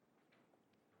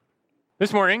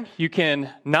This morning, you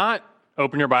can not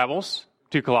open your Bibles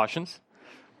to Colossians,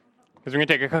 because we're going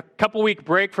to take a couple-week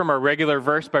break from our regular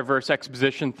verse-by-verse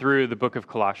exposition through the book of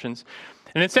Colossians.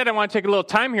 And instead, I want to take a little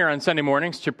time here on Sunday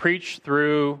mornings to preach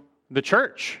through the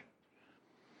church.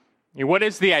 What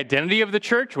is the identity of the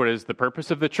church? What is the purpose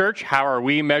of the church? How are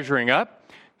we measuring up?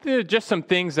 Just some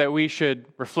things that we should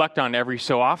reflect on every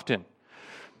so often.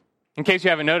 In case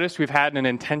you haven't noticed, we've had an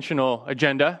intentional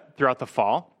agenda throughout the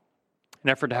fall, an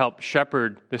effort to help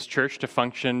shepherd this church to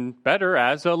function better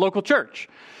as a local church.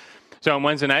 So on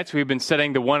Wednesday nights, we've been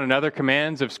studying the one another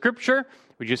commands of Scripture.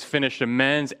 We just finished a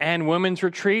men's and women's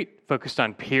retreat focused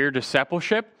on peer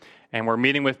discipleship, and we're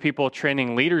meeting with people,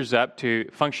 training leaders up to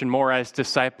function more as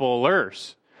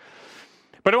disciplers.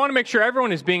 But I want to make sure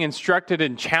everyone is being instructed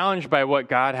and challenged by what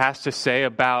God has to say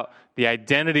about the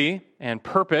identity and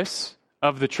purpose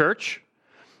of the church.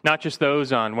 Not just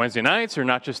those on Wednesday nights or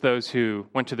not just those who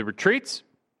went to the retreats.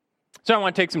 So I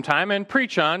want to take some time and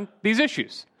preach on these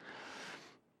issues.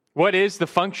 What is the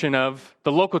function of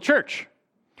the local church?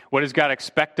 What does God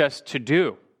expect us to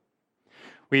do?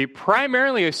 We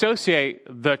primarily associate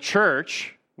the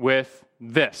church with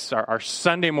this, our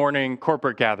Sunday morning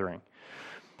corporate gathering.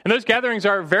 And those gatherings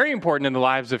are very important in the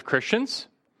lives of Christians.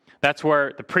 That's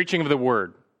where the preaching of the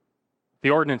word,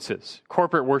 the ordinances,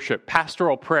 corporate worship,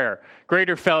 pastoral prayer,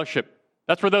 greater fellowship,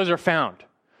 that's where those are found.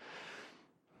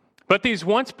 But these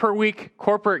once-per-week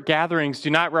corporate gatherings do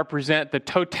not represent the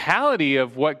totality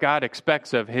of what God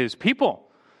expects of His people.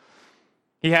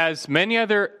 He has many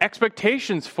other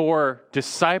expectations for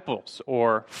disciples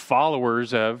or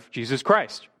followers of Jesus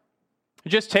Christ.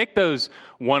 Just take those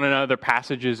one another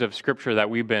passages of Scripture that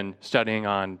we've been studying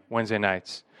on Wednesday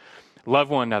nights. Love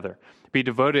one another. Be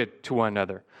devoted to one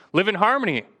another. Live in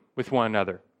harmony with one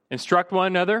another. Instruct one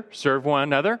another. Serve one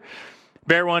another.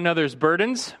 Bear one another's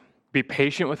burdens. Be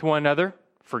patient with one another.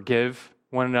 Forgive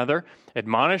one another.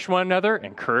 Admonish one another.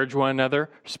 Encourage one another.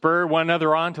 Spur one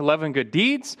another on to love and good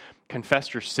deeds.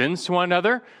 Confess your sins to one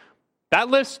another. That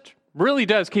list really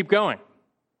does keep going.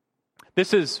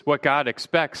 This is what God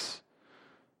expects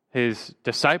His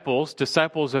disciples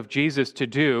of Jesus, to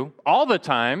do all the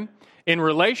time in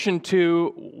relation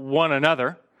to one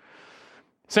another.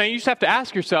 So you just have to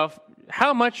ask yourself,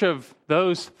 how much of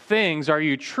those things are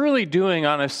you truly doing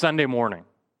on a Sunday morning?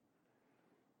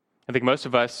 I think most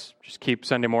of us just keep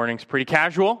Sunday mornings pretty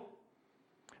casual.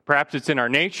 Perhaps it's in our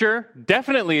nature.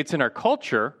 Definitely it's in our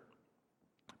culture.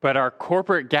 But our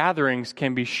corporate gatherings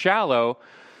can be shallow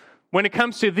when it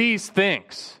comes to these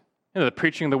things. The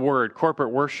preaching of the word,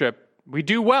 corporate worship, we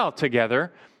do well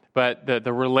together. But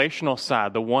the relational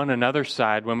side, the one another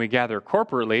side, when we gather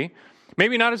corporately,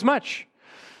 maybe not as much.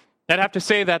 I'd have to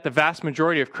say that the vast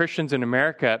majority of Christians in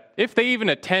America, if they even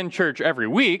attend church every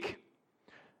week,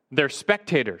 they're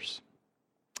spectators.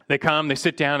 They come, they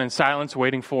sit down in silence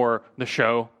waiting for the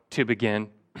show to begin.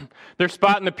 Their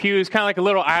spot in the pew is kind of like a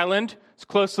little island. It's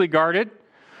closely guarded.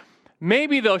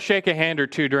 Maybe they'll shake a hand or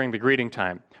two during the greeting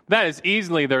time. That is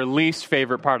easily their least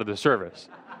favorite part of the service.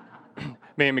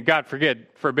 Maybe, God forbid,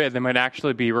 they might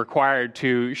actually be required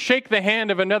to shake the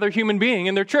hand of another human being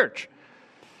in their church.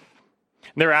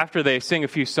 Thereafter, they sing a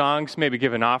few songs, maybe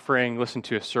give an offering, listen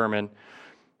to a sermon.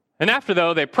 And after,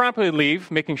 though, they promptly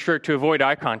leave, making sure to avoid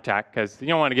eye contact, because you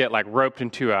don't want to get roped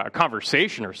into a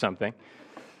conversation or something.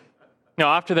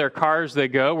 Off to their cars they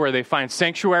go, where they find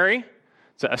sanctuary.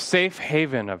 It's a safe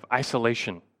haven of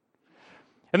isolation.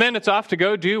 And then it's off to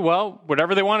go do,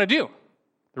 whatever they want to do.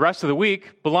 The rest of the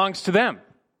week belongs to them.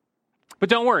 But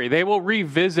don't worry, they will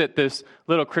revisit this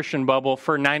little Christian bubble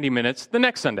for 90 minutes the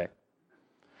next Sunday.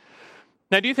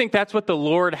 Now, do you think that's what the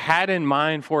Lord had in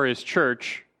mind for His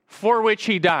church, for which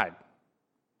He died?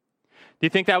 Do you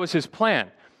think that was His plan?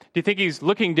 Do you think He's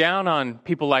looking down on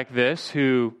people like this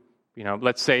who,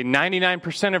 let's say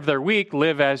 99% of their week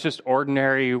live as just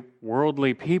ordinary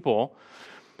worldly people?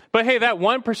 But hey, that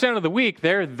 1% of the week,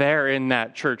 they're there in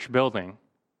that church building.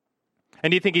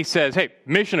 And do you think He says, hey,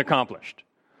 mission accomplished?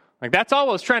 That's all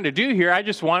I was trying to do here. I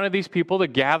just wanted these people to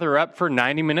gather up for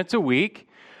 90 minutes a week,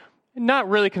 not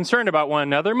really concerned about one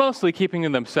another, mostly keeping to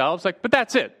themselves. But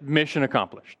that's it, mission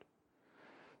accomplished.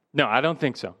 No, I don't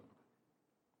think so.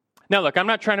 Now, look, I'm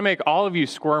not trying to make all of you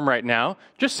squirm right now,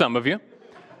 just some of you.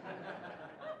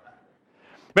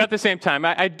 But at the same time,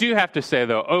 I do have to say,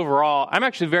 though, overall, I'm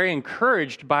actually very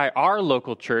encouraged by our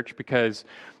local church, because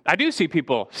I do see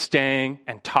people staying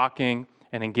and talking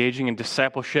and engaging in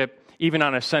discipleship, even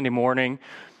on a Sunday morning.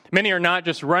 Many are not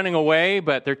just running away,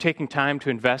 but they're taking time to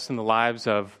invest in the lives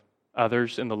of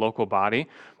others in the local body.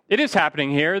 It is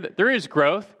happening here. There is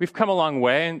growth. We've come a long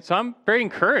way, and so I'm very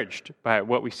encouraged by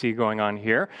what we see going on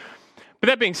here. But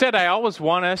that being said, I always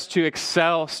want us to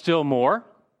excel still more.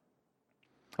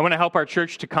 I want to help our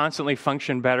church to constantly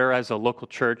function better as a local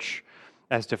church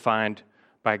as defined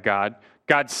by God.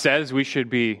 God says we should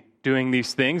be doing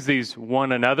these things, these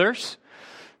one another's.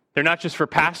 They're not just for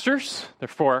pastors, they're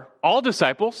for all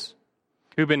disciples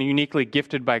who've been uniquely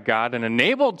gifted by God and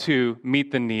enabled to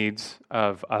meet the needs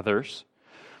of others.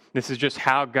 This is just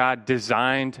how God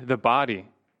designed the body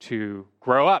to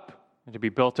grow up and to be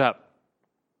built up.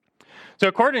 So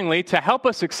accordingly, to help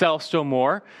us excel still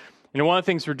more, one of the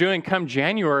things we're doing come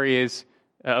January is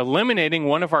eliminating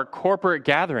one of our corporate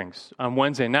gatherings on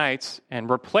Wednesday nights and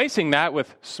replacing that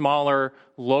with smaller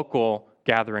local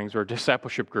gatherings or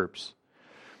discipleship groups.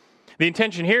 The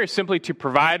intention here is simply to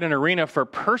provide an arena for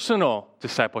personal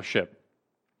discipleship.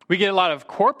 We get a lot of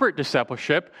corporate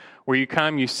discipleship where you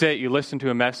come, you sit, you listen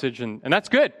to a message, and that's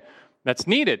good. That's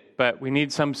needed, but we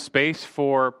need some space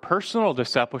for personal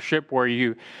discipleship where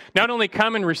you not only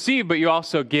come and receive, but you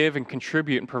also give and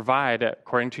contribute and provide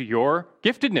according to your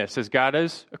giftedness as God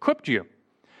has equipped you.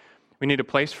 We need a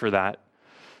place for that.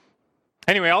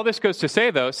 Anyway, all this goes to say,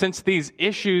 though, since these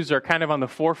issues are kind of on the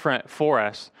forefront for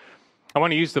us, I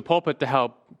want to use the pulpit to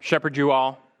help shepherd you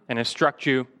all and instruct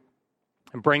you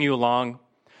and bring you along.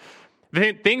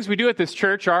 The things we do at this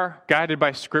church are guided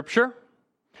by Scripture.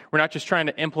 We're not just trying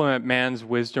to implement man's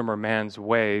wisdom or man's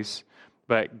ways,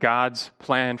 but God's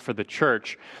plan for the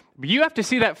church. But you have to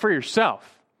see that for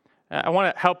yourself. I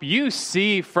want to help you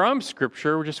see from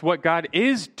Scripture just what God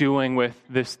is doing with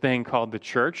this thing called the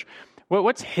church.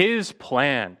 What's His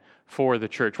plan for the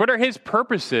church? What are His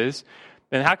purposes,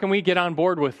 and how can we get on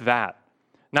board with that?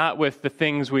 Not with the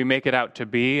things we make it out to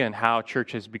be and how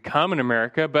church has become in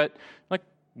America, but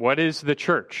what is the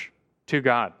church to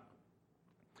God?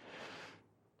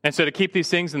 And so to keep these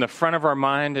things in the front of our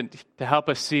mind and to help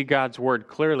us see God's word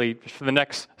clearly, for the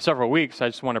next several weeks, I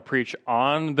just want to preach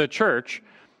on the church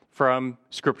from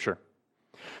Scripture.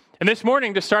 And this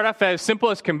morning, to start off as simple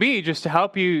as can be, just to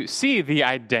help you see the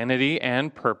identity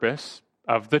and purpose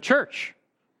of the church.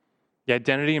 The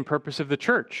identity and purpose of the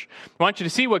church. I want you to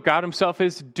see what God Himself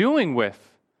is doing with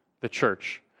the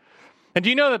church. And do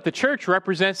you know that the church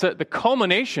represents the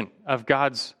culmination of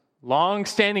God's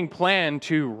long-standing plan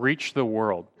to reach the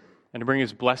world and to bring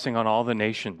His blessing on all the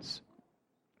nations?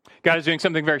 God is doing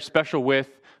something very special with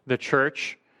the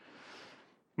church.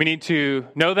 We need to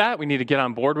know that. We need to get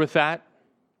on board with that.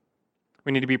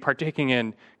 We need to be partaking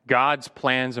in God's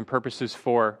plans and purposes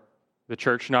for the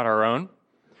church, not our own.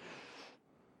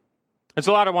 There's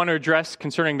a lot I want to address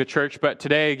concerning the church, but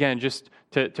today, again, just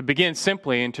to begin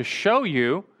simply and to show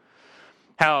you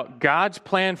how God's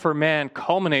plan for man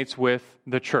culminates with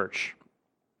the church,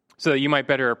 so that you might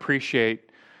better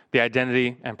appreciate the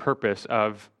identity and purpose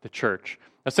of the church.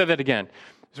 I'll say that again.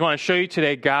 I just want to show you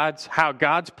today how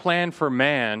God's plan for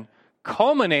man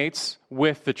culminates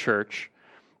with the church,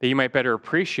 that you might better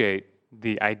appreciate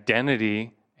the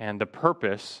identity and the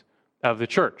purpose of the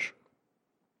church.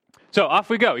 So off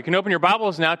we go. You can open your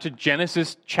Bibles now to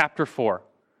Genesis chapter 4.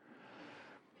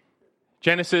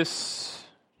 Genesis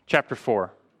chapter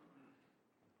 4.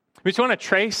 We just want to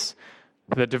trace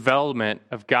the development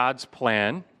of God's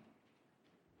plan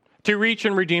to reach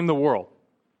and redeem the world.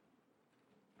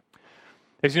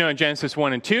 As you know, in Genesis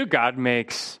 1 and 2, God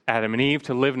makes Adam and Eve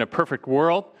to live in a perfect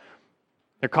world.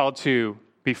 They're called to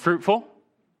be fruitful,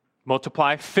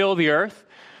 multiply, fill the earth.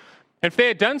 And if they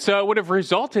had done so, it would have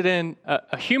resulted in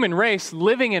a human race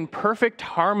living in perfect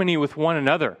harmony with one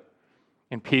another,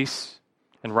 in peace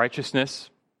and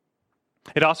righteousness.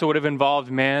 It also would have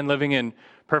involved man living in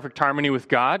perfect harmony with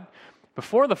God.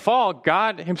 Before the fall,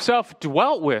 God Himself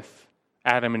dwelt with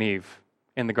Adam and Eve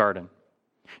in the garden.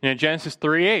 And in Genesis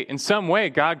 3:8, in some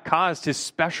way, God caused His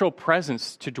special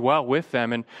presence to dwell with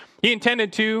them, and He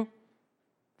intended to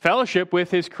fellowship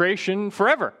with His creation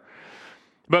forever.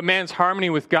 But man's harmony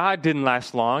with God didn't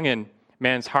last long, and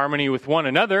man's harmony with one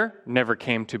another never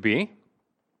came to be.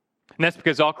 And that's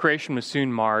because all creation was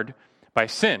soon marred by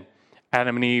sin.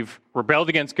 Adam and Eve rebelled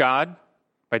against God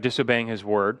by disobeying His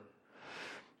word.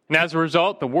 And as a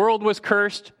result, the world was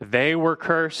cursed. They were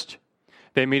cursed.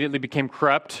 They immediately became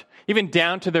corrupt, even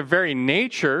down to their very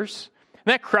natures.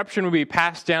 And that corruption would be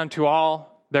passed down to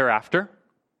all thereafter.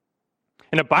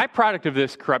 And a byproduct of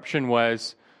this corruption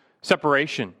was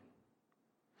separation.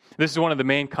 This is one of the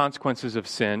main consequences of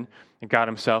sin. And God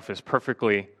Himself is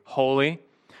perfectly holy.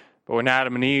 But when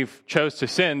Adam and Eve chose to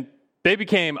sin, they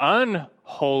became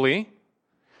unholy.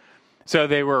 So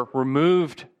they were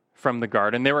removed from the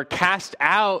garden. They were cast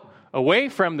out away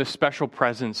from the special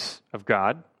presence of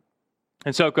God.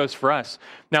 And so it goes for us.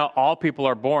 Now all people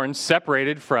are born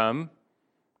separated from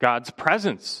God's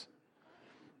presence,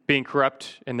 being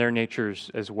corrupt in their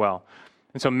natures as well.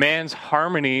 And so man's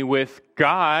harmony with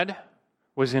God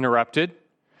was interrupted.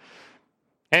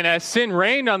 And as sin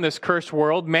reigned on this cursed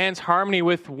world, man's harmony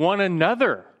with one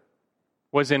another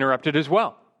was interrupted as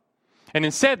well. And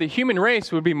instead, the human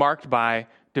race would be marked by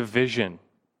division.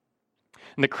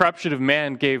 And the corruption of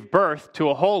man gave birth to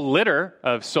a whole litter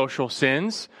of social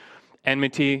sins: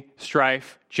 enmity,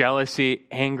 strife, jealousy,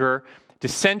 anger,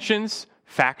 dissensions,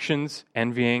 factions,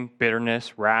 envying,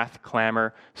 bitterness, wrath,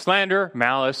 clamor, slander,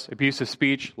 malice, abusive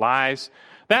speech, lies.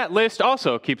 That list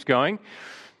also keeps going.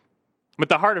 But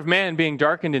the heart of man, being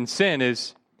darkened in sin,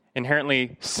 is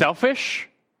inherently selfish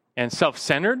and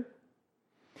self-centered.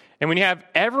 And when you have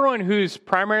everyone who's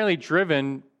primarily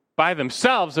driven by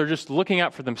themselves, they're just looking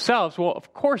out for themselves, well,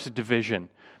 of course a division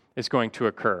is going to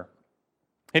occur.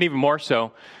 And even more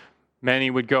so,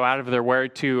 many would go out of their way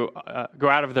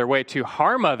to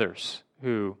harm others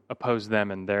who oppose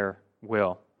them in their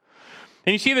will.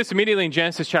 And you see this immediately in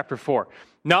Genesis chapter 4.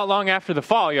 Not long after the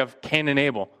fall, you have Cain and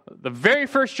Abel, the very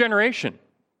first generation.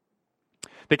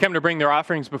 They come to bring their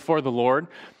offerings before the Lord.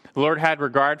 The Lord had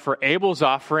regard for Abel's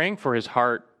offering, for his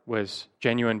heart was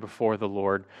genuine before the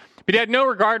Lord. But he had no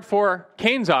regard for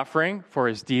Cain's offering, for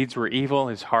his deeds were evil,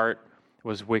 his heart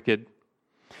was wicked.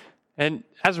 And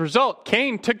as a result,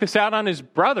 Cain took this out on his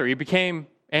brother. He became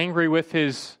angry with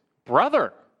his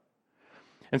brother.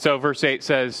 And so verse 8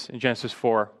 says in Genesis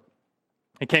 4,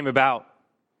 it came about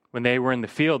when they were in the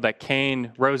field that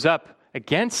Cain rose up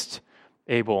against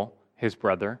Abel, his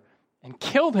brother, and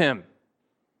killed him.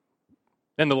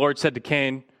 Then the Lord said to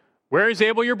Cain, "Where is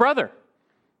Abel, your brother?"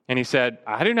 And he said,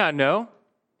 "I do not know.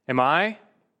 Am I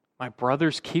my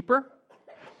brother's keeper?"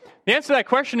 The answer to that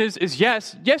question is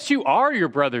yes. Yes, you are your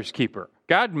brother's keeper.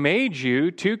 God made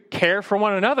you to care for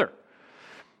one another.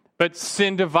 But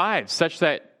sin divides, such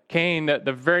that Cain,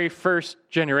 the very first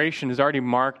generation, is already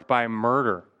marked by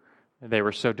murder. They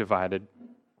were so divided.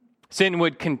 Sin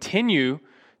would continue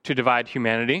to divide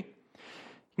humanity.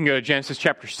 You can go to Genesis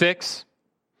chapter 6.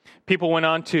 People went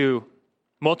on to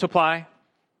multiply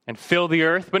and fill the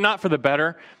earth, but not for the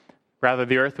better. Rather,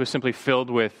 the earth was simply filled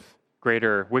with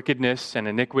greater wickedness and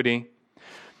iniquity.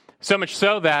 So much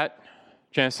so that,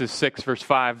 Genesis 6, verse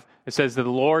 5, it says that the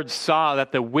Lord saw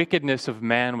that the wickedness of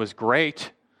man was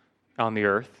great on the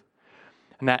earth,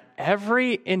 and that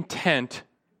every intent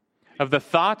of the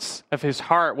thoughts of his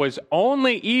heart was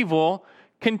only evil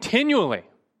continually.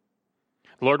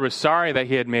 The Lord was sorry that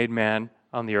he had made man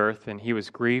on the earth, and he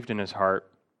was grieved in his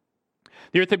heart.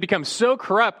 The earth had become so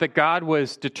corrupt that God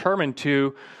was determined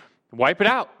to wipe it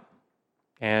out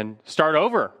and start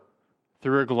over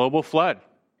through a global flood.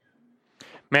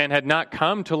 Man had not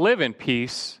come to live in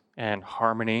peace and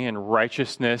harmony and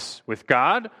righteousness with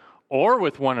God or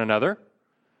with one another.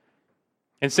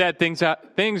 Instead,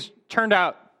 things turned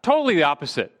out totally the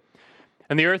opposite.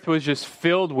 And the earth was just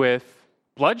filled with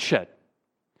bloodshed,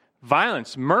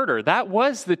 violence, murder. That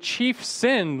was the chief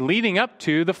sin leading up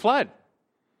to the flood.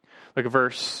 Look at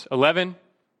verse 11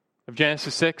 of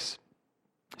Genesis 6.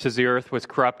 It says the earth was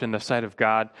corrupt in the sight of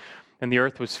God, and the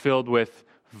earth was filled with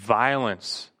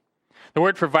violence. The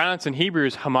word for violence in Hebrew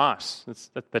is Hamas.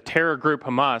 The terror group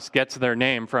Hamas gets their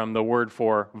name from the word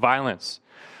for violence.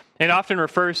 It often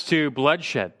refers to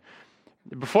bloodshed.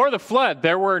 Before the flood,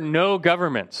 there were no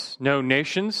governments, no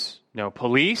nations, no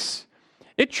police.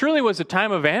 It truly was a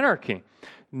time of anarchy.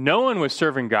 No one was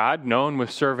serving God. No one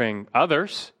was serving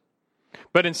others.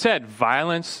 But instead,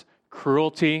 violence,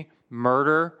 cruelty,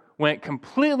 murder went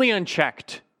completely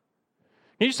unchecked.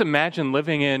 Can you just imagine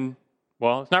living in,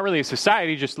 well, it's not really a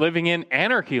society, just living in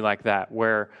anarchy like that,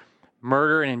 where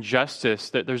murder and injustice,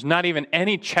 that there's not even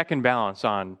any check and balance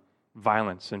on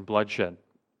violence and bloodshed.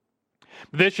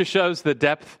 But this just shows the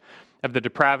depth of the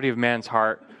depravity of man's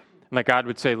heart. And like God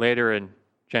would say later in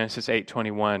Genesis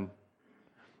 8:21,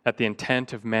 that the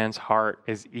intent of man's heart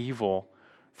is evil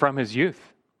from his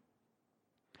youth.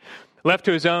 Left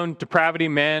to his own depravity,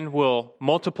 man will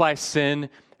multiply sin,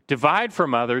 divide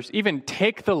from others, even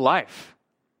take the life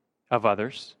of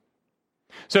others.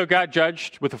 So God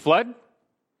judged with a flood.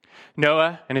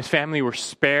 Noah and his family were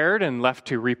spared and left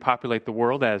to repopulate the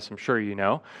world, as I'm sure you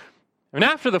know. And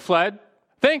after the flood,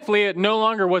 thankfully, it no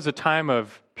longer was a time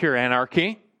of pure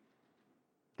anarchy.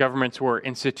 Governments were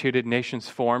instituted, nations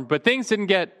formed, but things didn't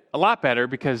get a lot better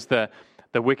because the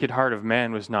wicked heart of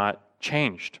man was not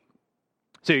changed.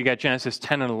 So you got Genesis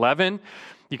 10 and 11.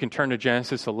 You can turn to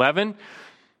Genesis 11.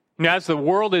 And as the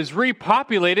world is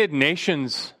repopulated,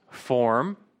 nations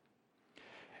form.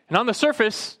 And on the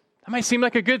surface, that might seem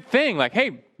like a good thing. Like,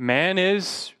 hey, man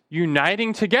is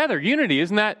uniting together. Unity,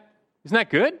 isn't that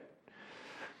good?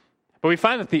 But we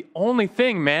find that the only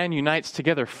thing man unites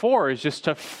together for is just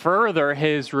to further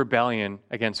his rebellion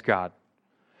against God.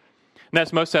 And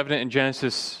that's most evident in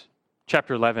Genesis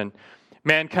chapter 11.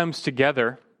 Man comes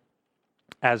together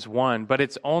as one, but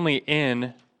it's only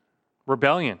in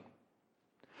rebellion.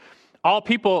 All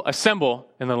people assemble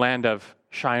in the land of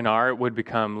Shinar. It would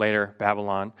become later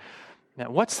Babylon.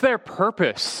 Now, what's their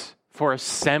purpose for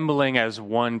assembling as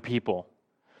one people?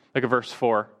 Look at verse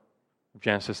 4 of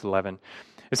Genesis 11.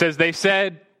 It says, they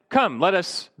said, come, let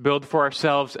us build for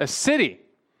ourselves a city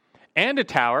and a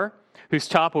tower whose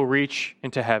top will reach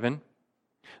into heaven.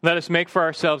 Let us make for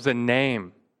ourselves a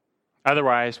name.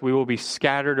 Otherwise, we will be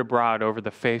scattered abroad over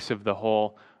the face of the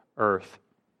whole earth.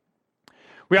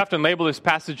 We often label this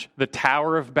passage the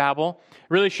Tower of Babel. It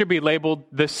really should be labeled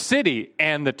the city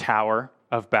and the Tower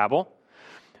of Babel.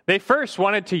 They first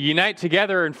wanted to unite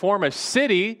together and form a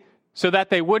city so that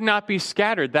they would not be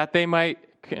scattered, that they might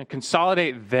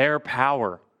consolidate their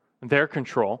power, their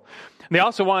control. And they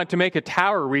also wanted to make a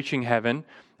tower reaching heaven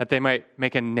that they might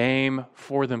make a name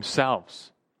for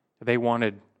themselves. They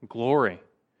wanted glory.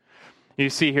 You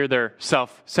see here their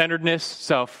self-centeredness,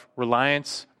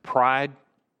 self-reliance, pride.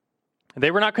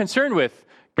 They were not concerned with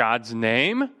God's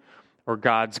name or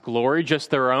God's glory, just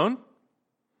their own.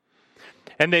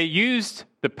 And they used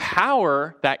the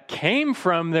power that came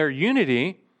from their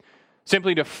unity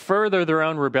simply to further their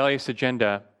own rebellious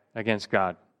agenda against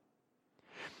God.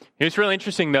 What's really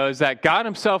interesting, though, is that God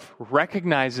himself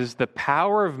recognizes the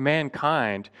power of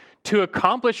mankind to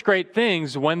accomplish great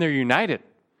things when they're united.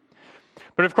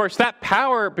 But of course, that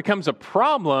power becomes a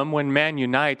problem when man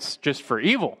unites just for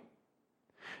evil.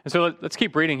 And so let's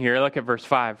keep reading here. Look at verse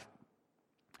 5.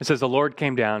 It says, the Lord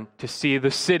came down to see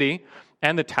the city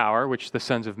and the tower which the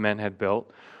sons of men had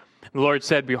built. The Lord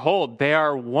said, behold, they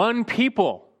are one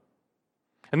people,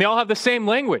 and they all have the same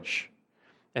language.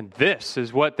 And this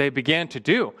is what they began to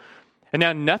do. And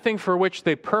now nothing for which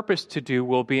they purpose to do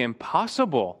will be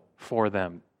impossible for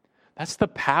them. That's the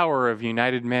power of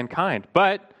united mankind.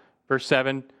 But, verse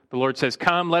 7, the Lord says,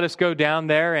 come, let us go down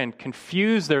there and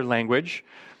confuse their language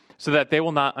so that they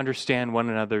will not understand one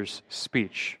another's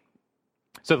speech.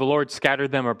 So the Lord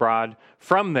scattered them abroad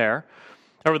from there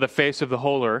over the face of the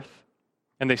whole earth,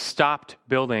 and they stopped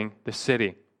building the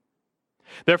city.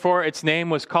 Therefore, its name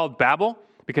was called Babel,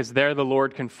 because there the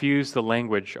Lord confused the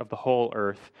language of the whole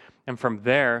earth. And from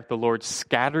there, the Lord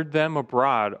scattered them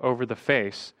abroad over the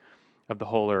face of the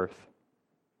whole earth.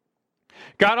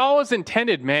 God always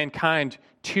intended mankind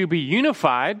to be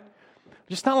unified,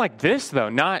 just not like this, though,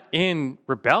 not in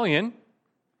rebellion.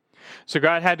 So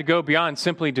God had to go beyond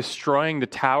simply destroying the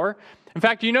tower. In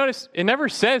fact, you notice it never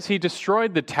says he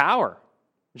destroyed the tower,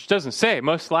 which doesn't say.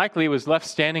 Most likely it was left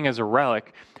standing as a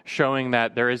relic, showing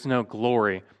that there is no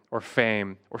glory or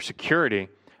fame or security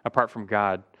apart from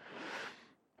God.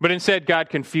 But instead, God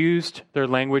confused their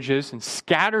languages and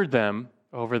scattered them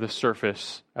over the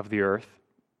surface of the earth.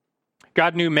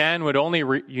 God knew man would only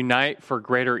unite for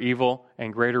greater evil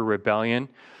and greater rebellion.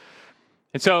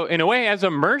 And so, in a way, as a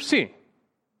mercy,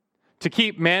 to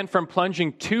keep man from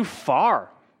plunging too far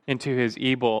into his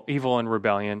evil and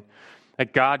rebellion,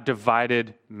 that God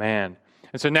divided man.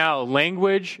 And so now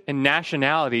language and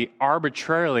nationality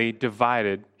arbitrarily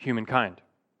divided humankind.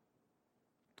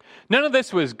 None of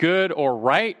this was good or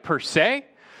right per se.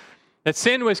 That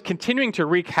sin was continuing to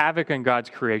wreak havoc on God's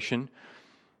creation.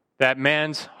 That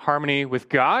man's harmony with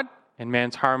God and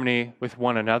man's harmony with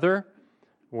one another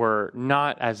were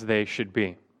not as they should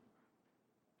be.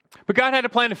 But God had a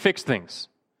plan to fix things.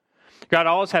 God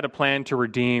always had a plan to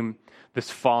redeem this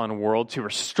fallen world, to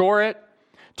restore it,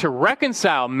 to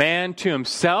reconcile man to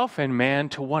himself and man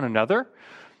to one another.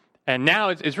 And now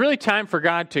it's really time for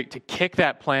God to kick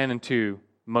that plan into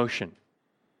motion.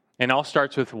 And it all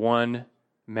starts with one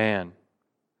man,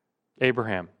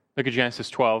 Abraham. Look at Genesis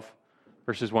 12,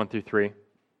 verses 1 through 3. It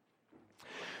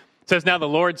says, now the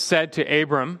Lord said to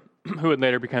Abram, who would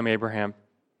later become Abraham,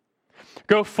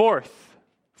 go forth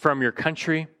from your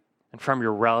country and from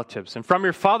your relatives and from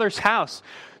your father's house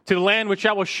to the land which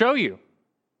I will show you.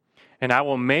 And I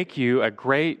will make you a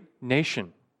great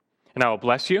nation. And I will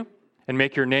bless you and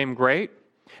make your name great.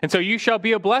 And so you shall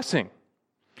be a blessing.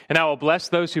 And I will bless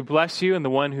those who bless you, and the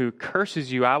one who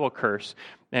curses you I will curse.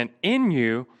 And in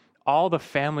you all the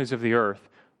families of the earth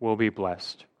will be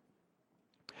blessed.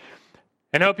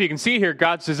 And I hope you can see here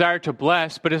God's desire to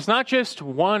bless, but it's not just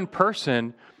one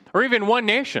person or even one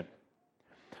nation.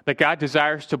 That God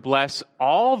desires to bless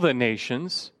all the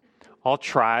nations, all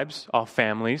tribes, all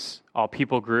families, all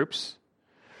people groups.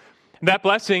 That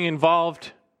blessing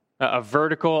involved a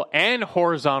vertical and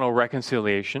horizontal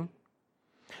reconciliation,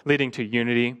 leading to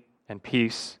unity and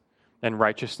peace and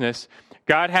righteousness,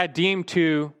 God had deemed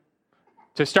to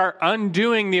start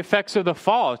undoing the effects of the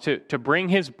fall, to bring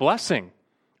his blessing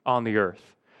on the earth.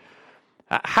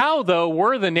 How, though,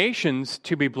 were the nations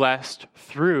to be blessed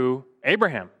through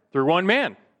Abraham, through one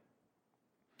man?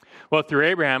 Well, through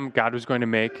Abraham, God was going to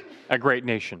make a great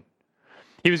nation.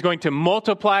 He was going to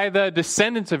multiply the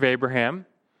descendants of Abraham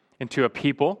into a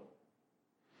people.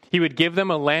 He would give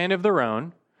them a land of their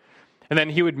own, and then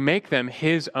he would make them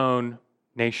his own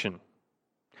nation,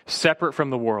 separate from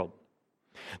the world.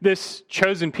 This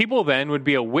chosen people then would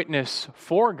be a witness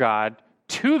for God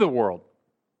to the world.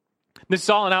 This is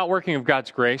all an outworking of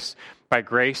God's grace. By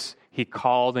grace, he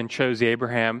called and chose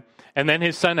Abraham, and then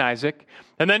his son Isaac,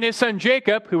 and then his son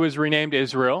Jacob, who was renamed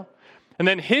Israel, and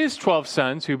then his 12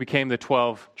 sons, who became the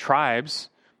 12 tribes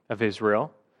of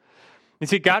Israel. You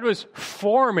see, God was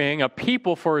forming a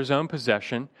people for his own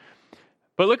possession.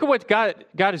 But look at what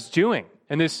God is doing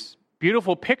in this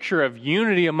beautiful picture of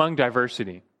unity among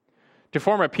diversity. To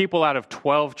form a people out of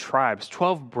 12 tribes,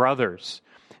 12 brothers,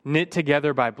 knit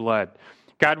together by blood.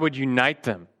 God would unite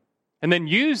them and then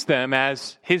use them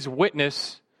as his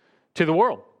witness to the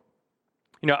world.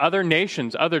 You know, other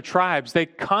nations, other tribes, they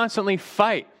constantly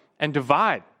fight and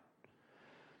divide.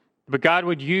 But God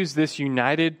would use this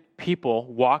united people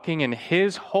walking in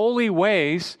his holy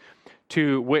ways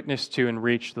to witness to and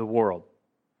reach the world.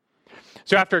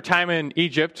 So after a time in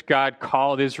Egypt, God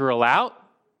called Israel out.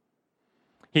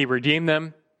 He redeemed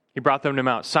them. He brought them to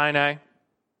Mount Sinai.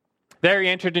 There he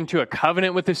entered into a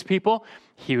covenant with his people.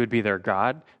 He would be their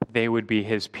God. They would be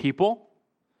his people.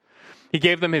 He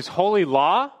gave them his holy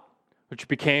law, which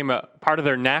became a part of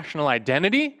their national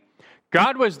identity.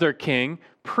 God was their king.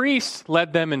 Priests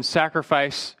led them in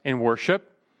sacrifice and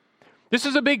worship. This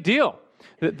is a big deal.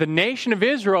 The nation of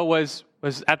Israel was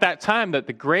at that time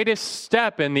the greatest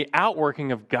step in the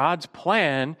outworking of God's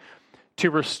plan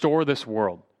to restore this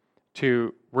world,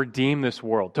 to redeem this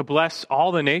world, to bless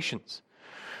all the nations.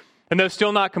 And though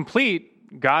still not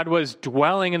complete, God was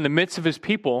dwelling in the midst of his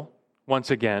people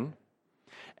once again.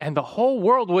 And the whole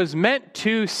world was meant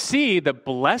to see the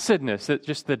blessedness, that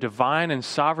just the divine and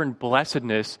sovereign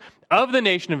blessedness of the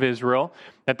nation of Israel,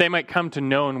 that they might come to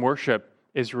know and worship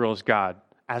Israel's God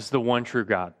as the one true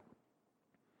God.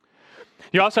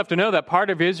 You also have to know that part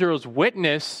of Israel's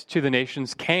witness to the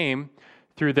nations came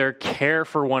through their care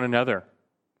for one another.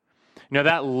 You know,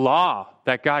 that law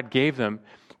that God gave them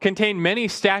contained many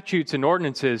statutes and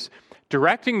ordinances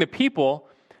directing the people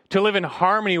to live in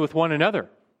harmony with one another.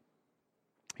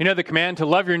 You know, the command to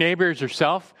love your neighbor as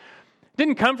yourself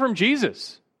didn't come from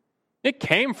Jesus. It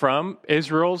came from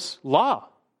Israel's law.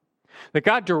 That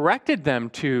God directed them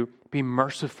to be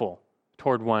merciful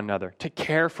toward one another, to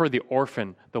care for the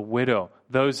orphan, the widow,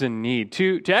 those in need,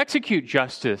 to execute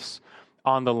justice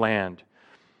on the land,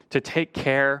 to take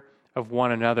care of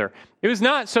one another. It was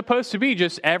not supposed to be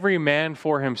just every man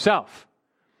for himself.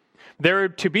 There were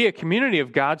to be a community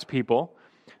of God's people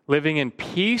living in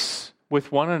peace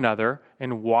with one another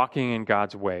and walking in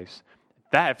God's ways.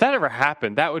 If that ever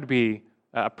happened, that would be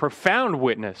a profound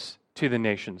witness to the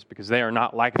nations, because they are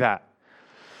not like that.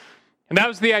 And that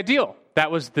was the ideal.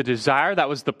 That was the desire. That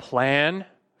was the plan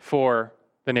for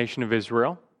the nation of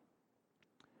Israel.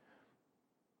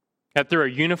 That through a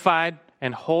unified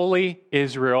and holy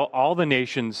Israel, all the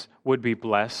nations would be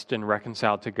blessed and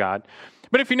reconciled to God.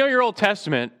 But if you know your Old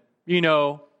Testament, you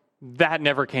know that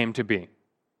never came to be.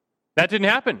 That didn't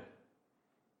happen.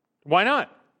 Why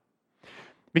not?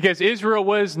 Because Israel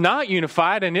was not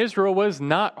unified and Israel was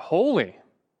not holy.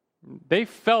 They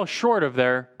fell short of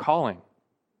their calling.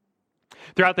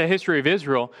 Throughout the history of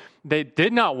Israel, they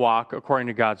did not walk according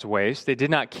to God's ways. They did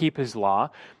not keep his law.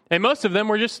 And most of them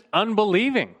were just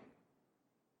unbelieving.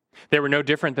 They were no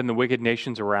different than the wicked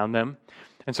nations around them.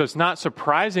 And so it's not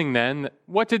surprising then,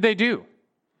 what did they do?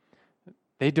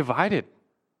 They divided.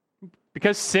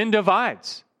 Because sin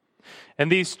divides.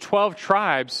 And these 12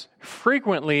 tribes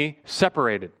frequently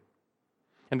separated.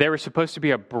 And they were supposed to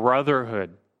be a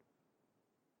brotherhood.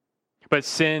 But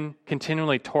sin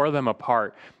continually tore them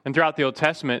apart. And throughout the Old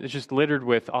Testament, it's just littered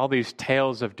with all these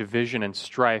tales of division and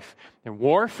strife and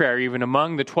warfare even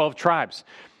among the 12 tribes.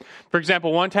 For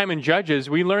example, one time in Judges,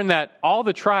 we learned that all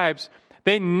the tribes,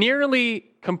 they nearly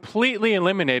completely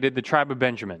eliminated the tribe of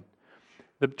Benjamin.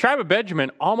 The tribe of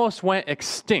Benjamin almost went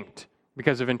extinct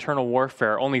because of internal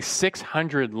warfare. Only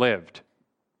 600 lived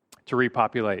to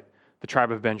repopulate the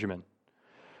tribe of Benjamin.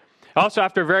 Also,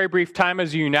 after a very brief time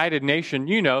as a united nation,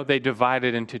 you know, they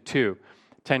divided into two.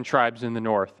 10 tribes in the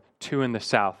north, 2 in the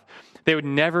south. They would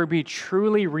never be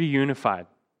truly reunified.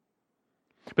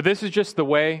 But this is just the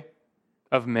way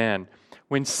of man.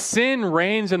 When sin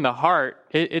reigns in the heart,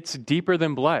 it's deeper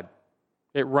than blood.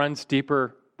 It runs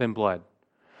deeper than blood.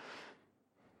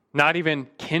 Not even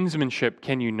kinsmanship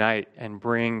can unite and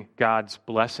bring God's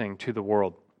blessing to the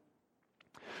world.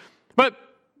 But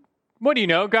what do you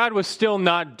know? God was still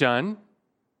not done.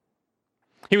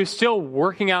 He was still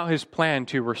working out his plan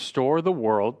to restore the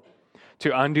world,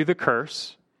 to undo the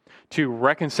curse, to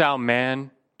reconcile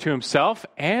man to himself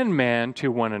and man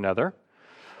to one another.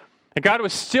 And God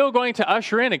was still going to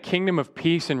usher in a kingdom of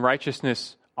peace and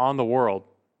righteousness on the world.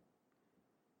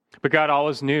 But God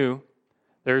always knew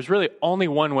there's really only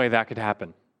one way that could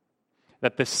happen,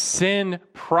 that the sin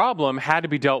problem had to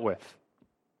be dealt with.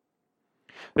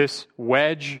 This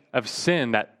wedge of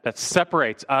sin that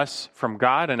separates us from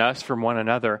God and us from one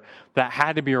another, that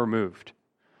had to be removed.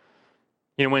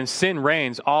 You know, when sin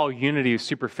reigns, all unity is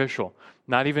superficial.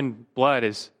 Not even blood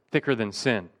is thicker than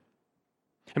sin.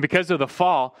 And because of the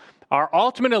fall, our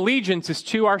ultimate allegiance is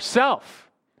to ourselves,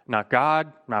 not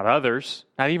God, not others,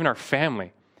 not even our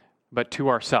family, but to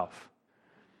ourselves.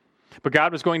 But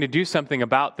God was going to do something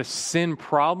about the sin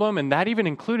problem, and that even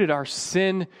included our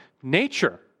sin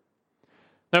nature.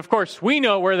 Now, of course, we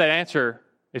know where that answer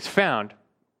is found.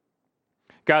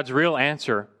 God's real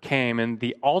answer came in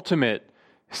the ultimate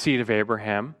seed of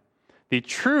Abraham, the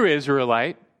true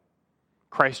Israelite,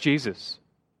 Christ Jesus.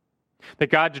 That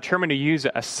God determined to use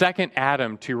a second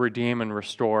Adam to redeem and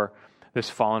restore this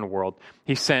fallen world.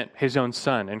 He sent his own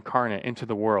Son incarnate into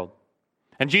the world.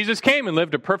 And Jesus came and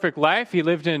lived a perfect life. He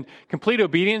lived in complete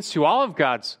obedience to all of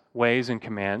God's ways and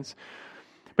commands.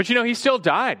 But you know, he still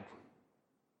died,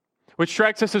 which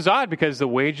strikes us as odd because the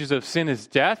wages of sin is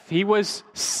death. He was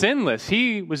sinless.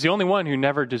 He was the only one who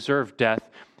never deserved death,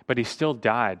 but he still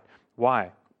died.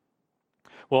 Why?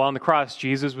 Well, on the cross,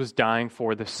 Jesus was dying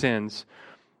for the sins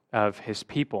of his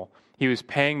people. He was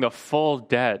paying the full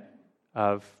debt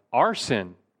of our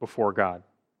sin before God.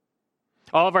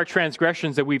 All of our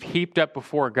transgressions that we've heaped up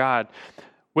before God,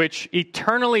 which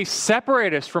eternally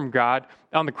separate us from God,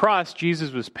 on the cross,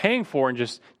 Jesus was paying for and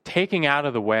just taking out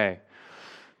of the way.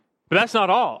 But that's not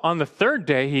all. On the third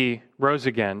day, he rose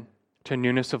again to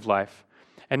newness of life.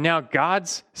 And now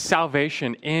God's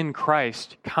salvation in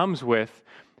Christ comes with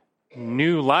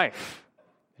new life,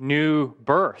 new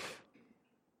birth.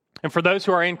 And for those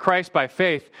who are in Christ by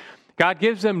faith, God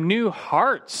gives them new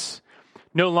hearts,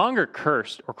 no longer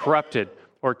cursed or corrupted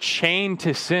or chained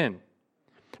to sin,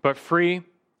 but free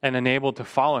and enabled to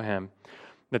follow him.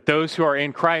 That those who are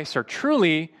in Christ are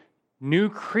truly new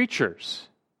creatures.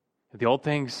 The old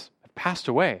things have passed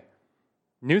away.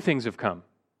 New things have come.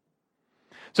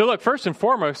 So look, first and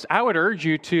foremost, I would urge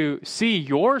you to see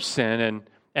your sin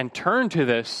and turn to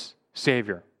this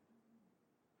Savior.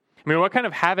 I mean, what kind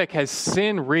of havoc has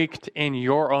sin wreaked in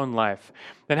your own life?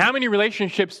 Then how many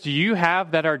relationships do you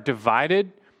have that are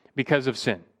divided because of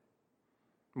sin?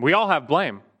 We all have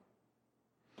blame.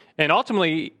 And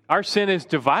ultimately, our sin has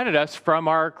divided us from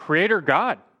our Creator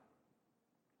God.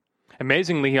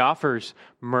 Amazingly, he offers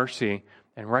mercy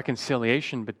and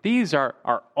reconciliation, but these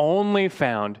are only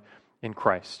found in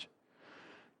Christ.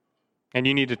 And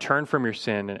you need to turn from your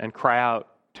sin and cry out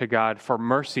to God for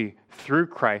mercy through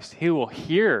Christ. He will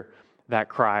hear that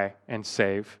cry and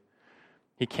save.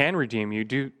 He can redeem you.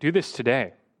 Do this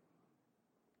today.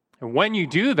 And when you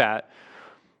do that,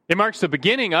 it marks the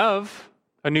beginning of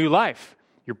a new life.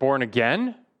 You're born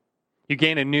again. You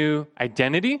gain a new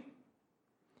identity.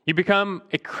 You become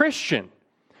a Christian,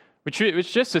 which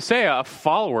is just to say a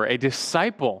follower, a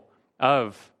disciple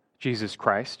of Jesus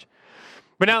Christ.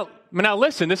 But now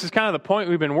listen, this is kind of the point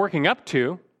we've been working up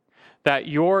to, that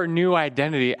your new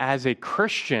identity as a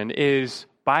Christian is,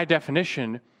 by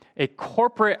definition, a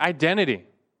corporate identity.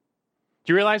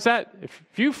 Do you realize that? If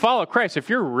you follow Christ, if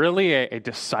you're really a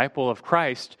disciple of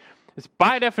Christ, it's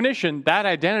by definition, that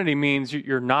identity means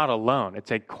you're not alone. It's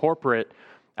a corporate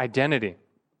identity.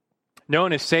 No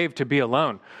one is saved to be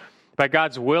alone. By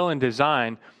God's will and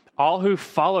design, all who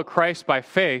follow Christ by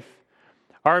faith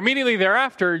are immediately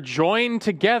thereafter joined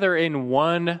together in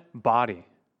one body,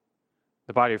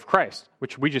 the body of Christ,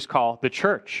 which we just call the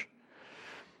church.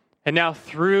 And now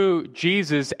through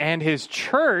Jesus and his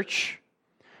church,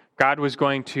 God was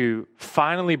going to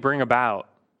finally bring about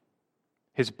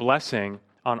his blessing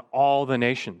on all the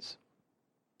nations.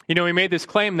 You know, he made this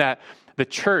claim that the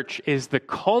church is the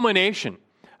culmination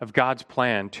of God's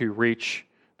plan to reach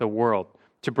the world,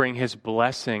 to bring his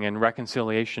blessing and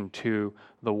reconciliation to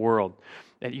the world.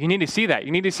 You need to see that.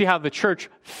 You need to see how the church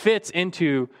fits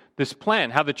into this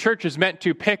plan, how the church is meant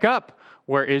to pick up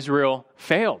where Israel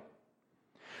failed.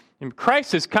 And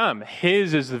Christ has come.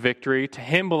 His is the victory. To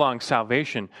him belongs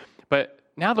salvation. But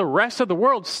now the rest of the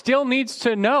world still needs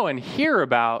to know and hear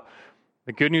about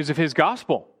the good news of his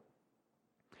gospel.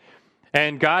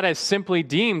 And God has simply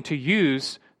deemed to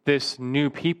use this new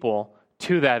people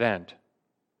to that end.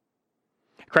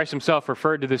 Christ himself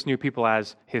referred to this new people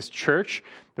as his church.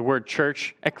 The word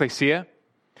church, ecclesia,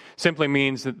 simply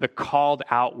means that the called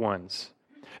out ones.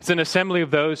 It's an assembly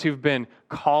of those who've been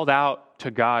called out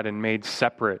to God and made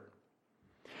separate.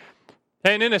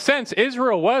 And in a sense,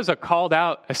 Israel was a called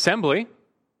out assembly,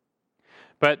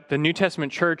 but the New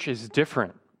Testament church is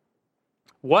different.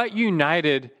 What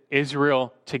united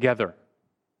Israel together?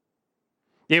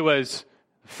 It was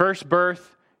first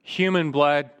birth, human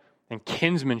blood, and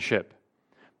kinsmanship.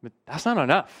 But that's not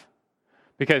enough,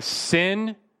 because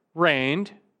sin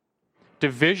reigned,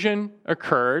 division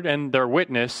occurred, and their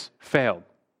witness failed.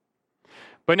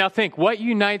 But now think, what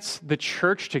unites the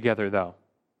church together, though?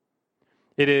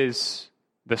 It is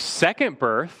the second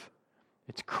birth,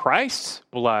 it's Christ's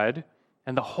blood,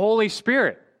 and the Holy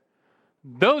Spirit.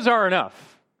 Those are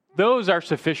enough. Those are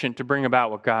sufficient to bring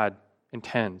about what God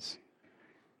intends.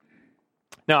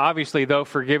 Now, obviously, though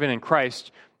forgiven in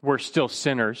Christ, we're still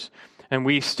sinners, and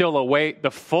we still await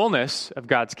the fullness of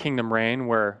God's kingdom reign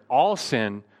where all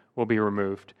sin will be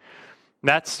removed.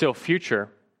 That's still future.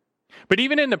 But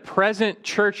even in the present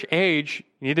church age,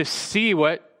 you need to see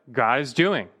what God is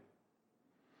doing.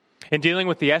 In dealing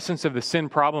with the essence of the sin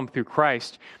problem through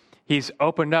Christ, he's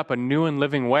opened up a new and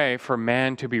living way for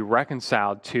man to be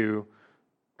reconciled to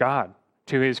God,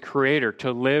 to his Creator,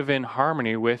 to live in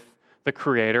harmony with the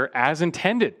Creator as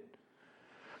intended.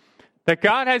 That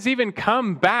God has even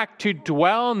come back to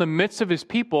dwell in the midst of his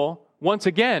people once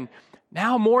again,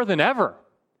 now more than ever.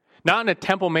 Not in a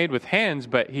temple made with hands,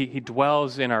 but he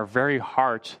dwells in our very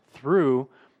hearts through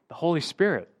the Holy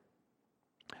Spirit.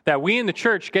 That we in the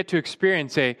church get to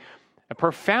experience a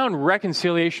profound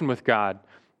reconciliation with God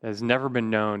that has never been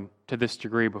known to this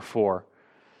degree before.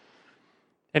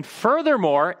 And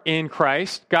furthermore, in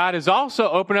Christ, God has also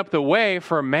opened up the way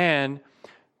for man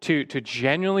to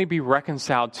genuinely be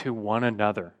reconciled to one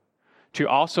another, to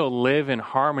also live in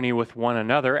harmony with one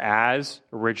another as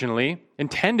originally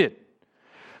intended.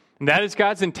 And that is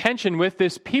God's intention with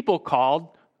this people called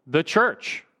the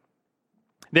church.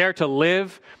 They are to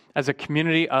live as a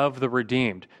community of the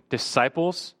redeemed,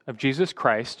 disciples of Jesus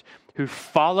Christ who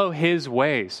follow his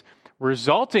ways,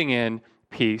 resulting in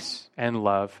peace and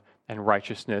love and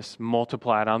righteousness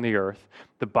multiplied on the earth,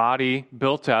 the body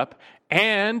built up,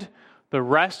 and the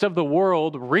rest of the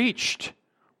world reached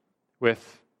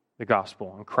with the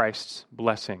gospel and Christ's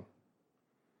blessing.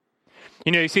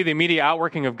 You see the immediate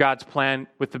outworking of God's plan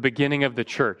with the beginning of the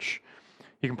church.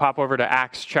 You can pop over to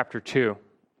Acts chapter 2,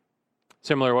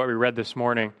 similar to what we read this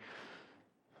morning.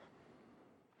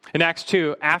 In Acts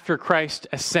 2, after Christ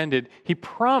ascended, he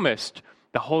promised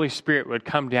the Holy Spirit would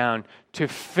come down to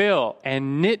fill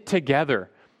and knit together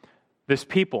this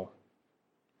people.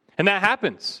 And that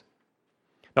happens.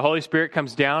 The Holy Spirit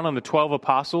comes down on the 12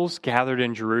 apostles gathered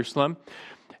in Jerusalem.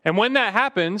 And when that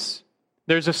happens,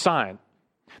 there's a sign.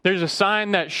 There's a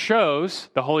sign that shows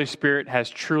the Holy Spirit has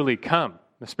truly come.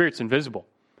 The Spirit's invisible,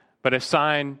 but a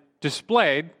sign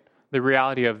displayed the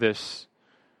reality of this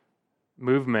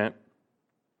movement.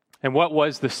 And what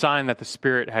was the sign that the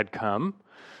Spirit had come?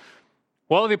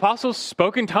 Well, the apostles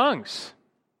spoke in tongues.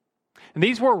 And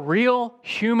these were real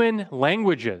human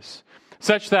languages,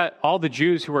 such that all the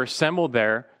Jews who were assembled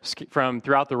there from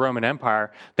throughout the Roman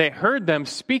Empire, they heard them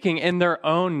speaking in their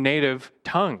own native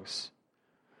tongues.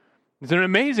 It's an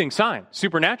amazing sign,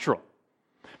 supernatural.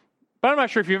 But I'm not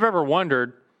sure if you've ever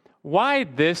wondered, why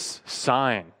this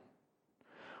sign?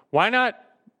 Why not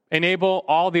enable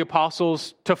all the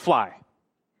apostles to fly?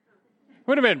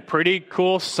 Would have been a pretty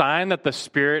cool sign that the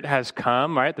Spirit has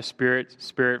come, right? The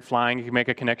Spirit flying, you can make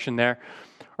a connection there.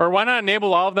 Or why not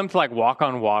enable all of them to walk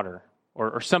on water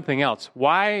or something else?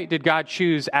 Why did God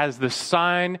choose as the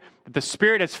sign that the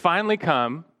Spirit has finally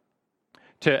come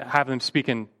to have them speak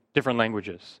in different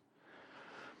languages?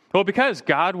 Well, because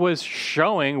God was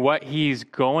showing what he's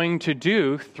going to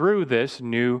do through this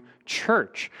new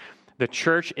church. The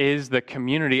church is the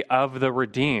community of the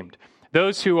redeemed.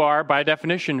 Those who are, by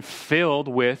definition, filled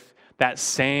with that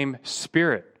same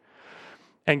Spirit.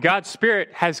 And God's Spirit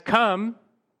has come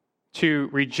to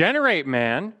regenerate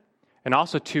man and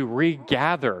also to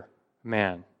regather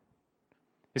man.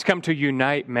 He's come to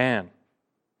unite man.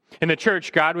 In the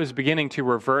church, God was beginning to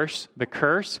reverse the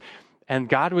curse, and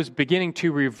God was beginning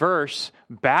to reverse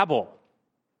Babel.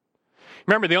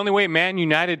 Remember, the only way man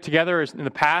united together is in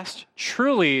the past,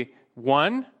 truly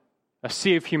one, a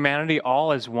sea of humanity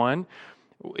all as one.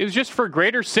 It was just for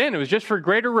greater sin. It was just for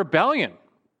greater rebellion.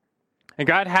 And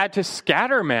God had to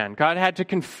scatter man. God had to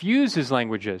confuse his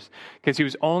languages because he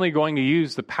was only going to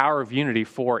use the power of unity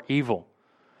for evil.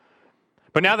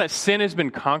 But now that sin has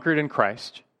been conquered in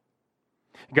Christ,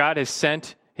 God has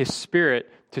sent his Spirit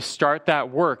to start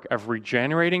that work of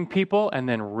regenerating people and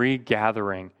then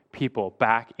regathering people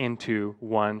back into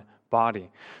one body.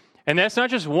 And that's not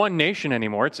just one nation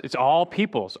anymore. It's all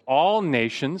peoples, all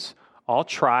nations, all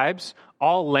tribes,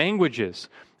 all languages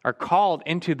are called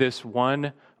into this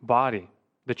one body,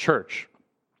 the church.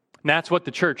 And that's what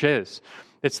the church is.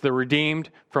 It's the redeemed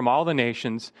from all the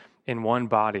nations in one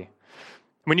body.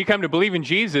 When you come to believe in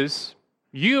Jesus,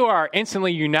 you are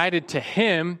instantly united to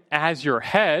him as your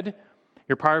head.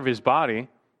 You're part of his body.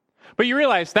 But you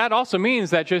realize that also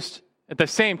means that just at the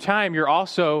same time, you're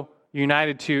also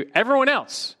united to everyone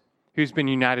else who's been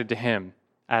united to him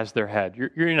as their head.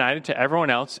 You're united to everyone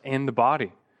else in the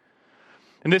body.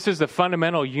 And this is the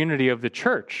fundamental unity of the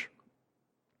church.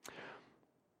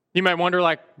 You might wonder,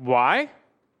 why?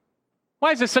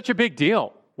 Why is this such a big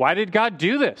deal? Why did God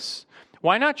do this?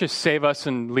 Why not just save us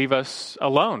and leave us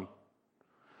alone?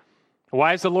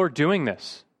 Why is the Lord doing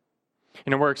this?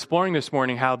 We're exploring this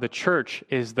morning how the church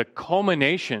is the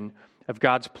culmination of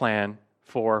God's plan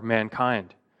for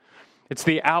mankind. It's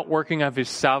the outworking of his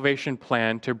salvation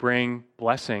plan to bring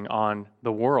blessing on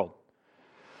the world.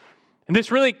 And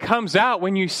this really comes out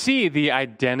when you see the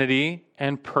identity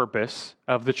and purpose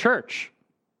of the church.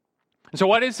 And so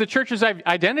what is the church's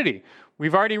identity?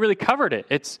 We've already really covered it.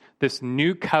 It's this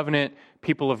new covenant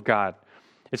people of God.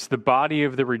 It's the body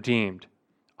of the redeemed,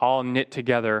 all knit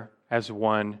together as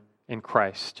one in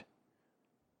Christ.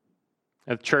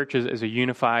 The church is a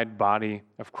unified body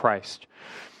of Christ.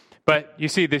 But you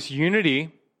see, this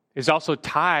unity is also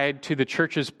tied to the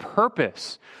church's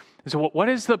purpose. And so what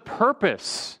is the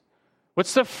purpose?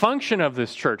 What's the function of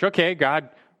this church? Okay, God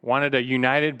wanted a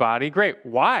united body. Great.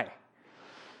 Why?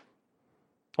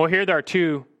 Well, here there are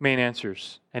two main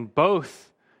answers, and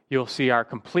both you'll see are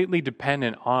completely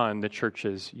dependent on the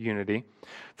church's unity.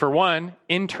 For one,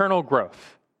 internal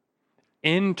growth.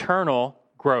 Internal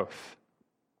growth.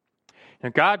 Now,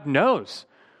 God knows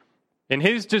in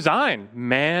his design,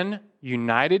 man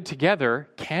united together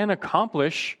can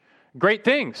accomplish great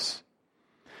things.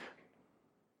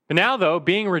 But now, though,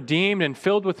 being redeemed and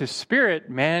filled with his Spirit,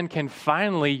 man can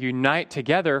finally unite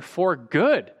together for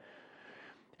good.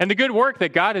 And the good work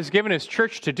that God has given his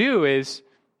church to do is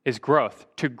growth,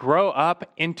 to grow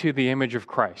up into the image of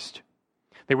Christ.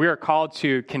 That we are called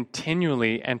to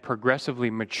continually and progressively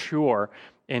mature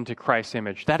into Christ's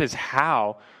image. That is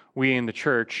how we in the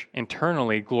church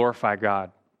internally glorify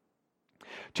God.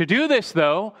 To do this,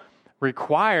 though,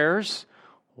 requires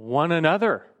one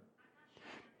another.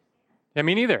 Yeah,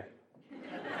 me neither.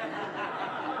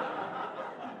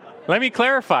 Let me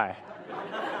clarify,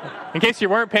 in case you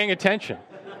weren't paying attention.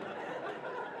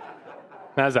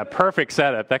 That was a perfect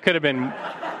setup. That could have been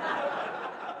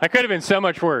so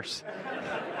much worse.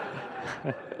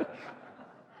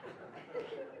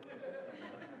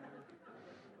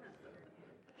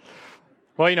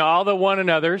 Well, all the one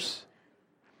another's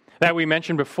that we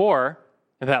mentioned before,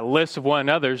 that list of one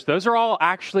another's, those are all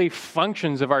actually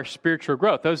functions of our spiritual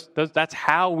growth. That's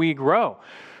how we grow.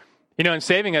 In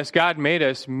saving us, God made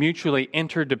us mutually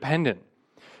interdependent,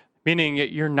 meaning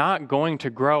you're not going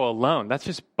to grow alone. That's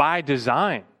just by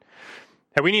design.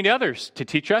 And we need others to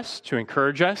teach us, to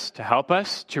encourage us, to help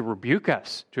us, to rebuke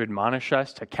us, to admonish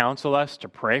us, to counsel us, to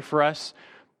pray for us.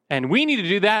 And we need to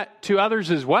do that to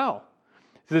others as well.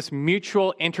 This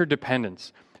mutual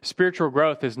interdependence. Spiritual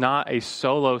growth is not a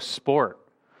solo sport.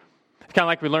 It's kind of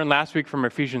like we learned last week from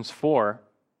Ephesians 4,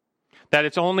 that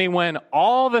it's only when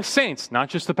all the saints, not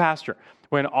just the pastor,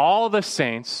 when all the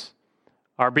saints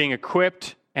are being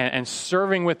equipped and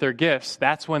serving with their gifts,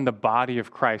 that's when the body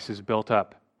of Christ is built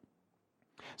up.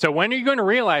 So when are you going to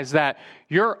realize that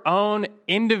your own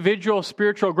individual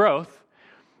spiritual growth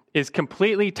is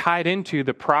completely tied into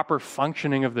the proper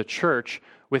functioning of the church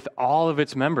with all of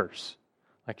its members?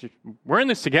 We're in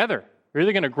this together. We're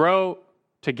either going to grow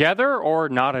together or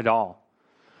not at all.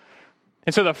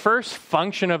 And so the first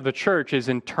function of the church is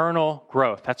internal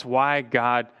growth. That's why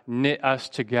God knit us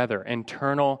together,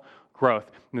 internal growth.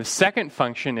 And the second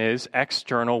function is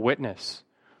external witness.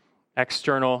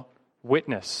 External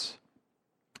witness.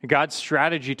 God's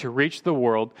strategy to reach the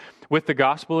world with the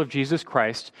gospel of Jesus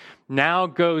Christ now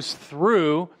goes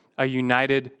through a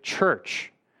united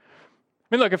church.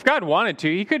 Look, if God wanted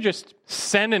to, he could just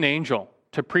send an angel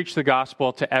to preach the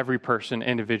gospel to every person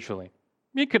individually.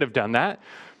 He could have done that.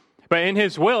 But in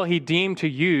his will, he deemed to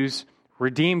use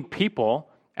redeemed people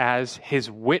as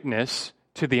his witness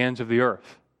to the ends of the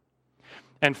earth.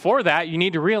 And for that, you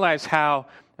need to realize how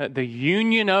the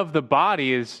union of the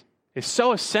body is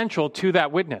so essential to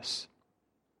that witness.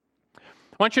 I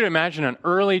want you to imagine an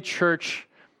early church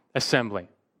assembly.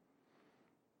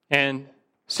 And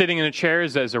sitting in a chair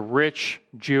is a rich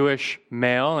Jewish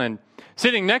male, and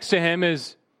sitting next to him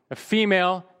is a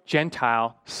female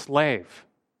Gentile slave.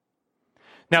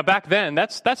 Now, back then,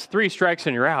 that's 3 strikes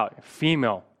and you're out.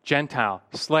 Female, Gentile,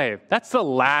 slave. That's the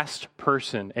last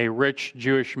person a rich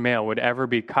Jewish male would ever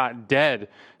be caught dead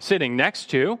sitting next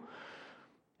to.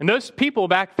 And those people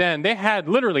back then, they had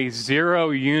literally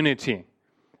zero unity.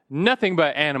 Nothing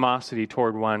but animosity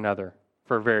toward one another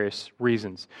for various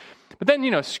reasons. But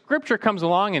then, Scripture comes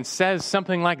along and says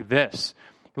something like this.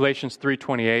 Galatians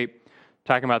 3:28,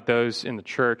 talking about those in the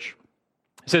church.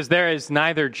 It says, "There is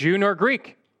neither Jew nor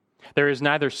Greek. There is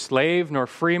neither slave nor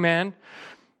free man.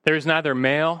 There is neither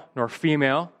male nor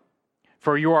female.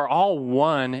 For you are all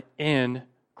one in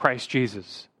Christ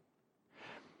Jesus."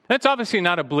 That's obviously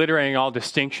not obliterating all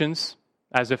distinctions,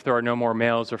 as if there are no more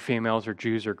males or females or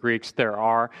Jews or Greeks. There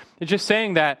are. It's just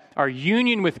saying that our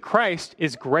union with Christ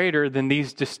is greater than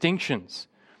these distinctions.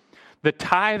 The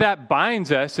tie that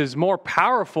binds us is more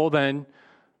powerful than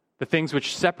the things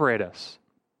which separate us.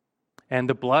 And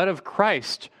the blood of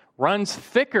Christ runs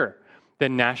thicker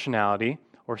than nationality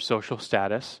or social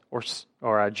status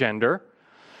or gender.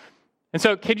 And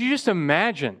so could you just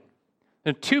imagine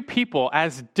that 2 people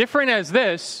as different as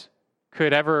this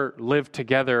could ever live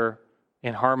together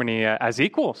in harmony as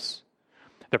equals?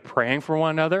 They're praying for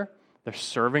one another. They're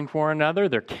serving for one another.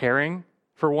 They're caring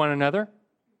for one another.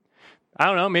 I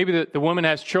don't know, maybe the woman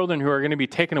has children who are going to be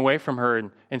taken away from her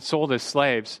and sold as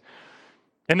slaves.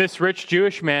 And this rich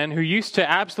Jewish man who used to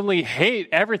absolutely hate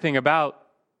everything about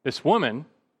this woman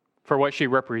for what she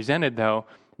represented, though,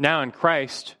 now in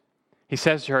Christ, he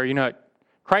says to her,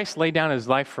 Christ laid down his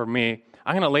life for me.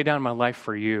 I'm going to lay down my life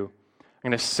for you. I'm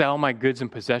going to sell my goods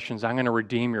and possessions. I'm going to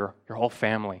redeem your whole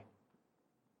family.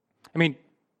 I mean,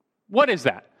 what is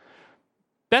that?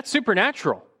 That's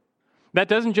supernatural. That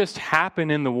doesn't just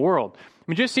happen in the world. I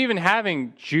mean, just even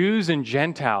having Jews and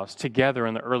Gentiles together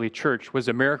in the early church was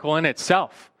a miracle in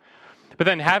itself. But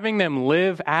then having them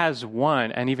live as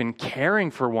one and even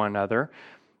caring for one another,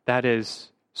 that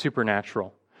is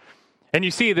supernatural. And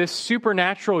you see, this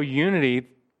supernatural unity,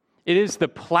 it is the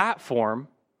platform,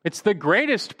 it's the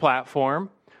greatest platform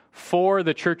for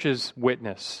the church's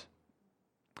witness.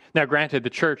 Now, granted, the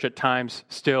church at times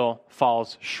still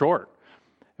falls short.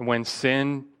 And when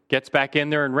sin gets back in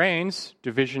there and reigns,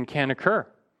 division can occur.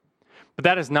 But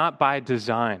that is not by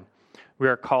design. We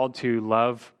are called to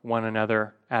love one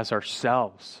another as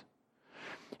ourselves.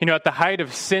 At the height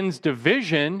of sin's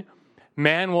division,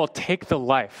 man will take the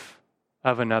life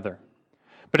of another.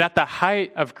 But at the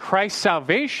height of Christ's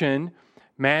salvation,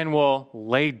 man will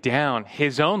lay down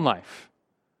his own life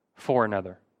for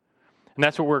another. And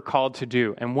that's what we're called to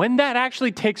do. And when that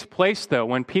actually takes place, though,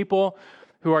 when people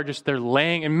who are they're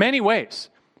laying, in many ways,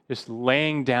 just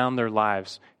laying down their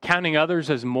lives, counting others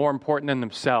as more important than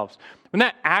themselves, when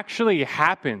that actually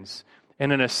happens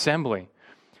in an assembly,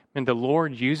 and the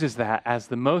Lord uses that as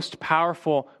the most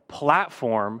powerful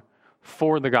platform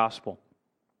for the gospel.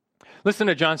 Listen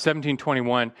to John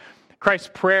 17:21.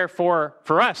 Christ's prayer for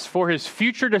us, for his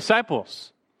future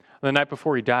disciples. The night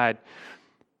before he died,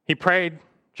 he prayed,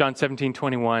 John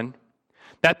 17:21,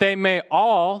 that they may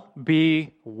all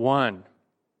be one.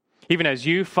 Even as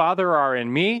you, Father, are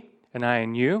in me, and I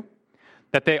in you,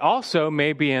 that they also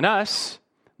may be in us.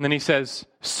 And then he says,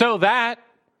 so that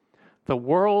the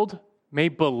world may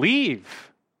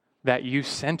believe that you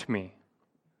sent me.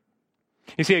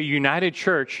 You see, a united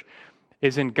church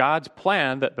is in God's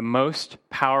plan that the most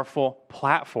powerful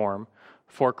platform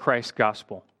for Christ's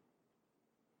gospel.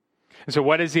 And so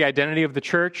what is the identity of the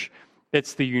church?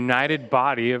 It's the united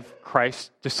body of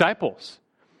Christ's disciples.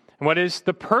 And what is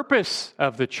the purpose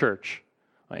of the church?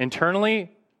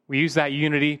 Internally, we use that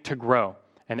unity to grow.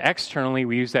 And externally,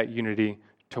 we use that unity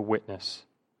to witness.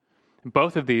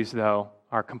 Both of these, though,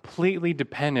 are completely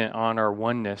dependent on our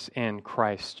oneness in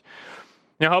Christ.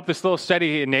 Now, I hope this little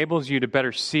study enables you to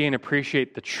better see and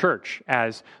appreciate the church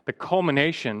as the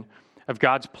culmination of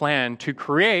God's plan to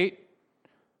create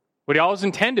what he always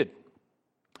intended,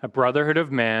 a brotherhood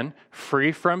of man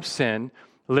free from sin,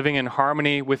 living in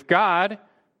harmony with God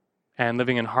and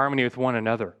living in harmony with one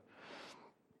another.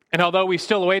 And although we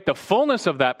still await the fullness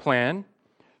of that plan,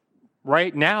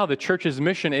 right now the church's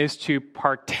mission is to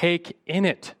partake in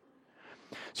it.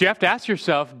 So you have to ask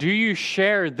yourself, do you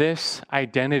share this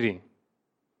identity?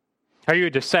 Are you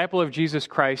a disciple of Jesus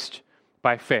Christ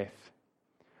by faith?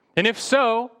 And if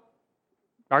so,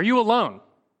 are you alone?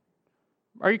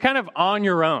 Are you kind of on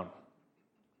your own?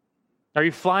 Are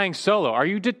you flying solo? Are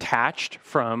you detached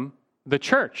from the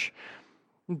church?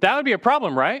 That would be a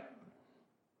problem, right?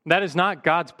 That is not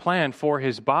God's plan for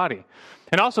his body.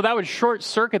 And also, that would short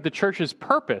circuit the church's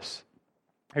purpose.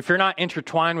 If you're not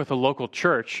intertwined with a local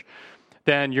church,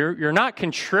 then you're not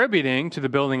contributing to the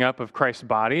building up of Christ's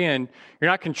body, and you're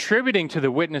not contributing to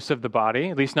the witness of the body,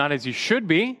 at least not as you should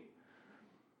be.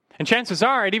 And chances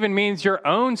are, it even means your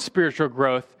own spiritual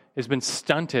growth has been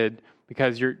stunted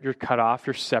because you're cut off,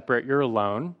 you're separate, you're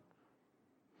alone.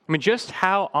 I mean, just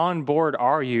how on board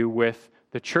are you with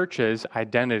the church's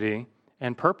identity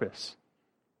and purpose?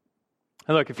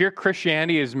 And look, if your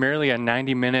Christianity is merely a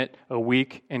 90-minute a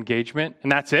week engagement,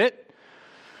 and that's it,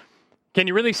 can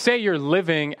you really say you're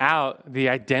living out the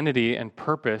identity and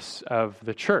purpose of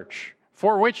the church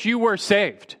for which you were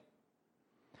saved?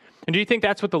 And do you think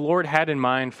that's what the Lord had in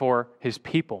mind for his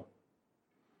people?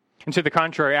 And to the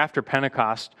contrary, after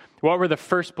Pentecost, what were the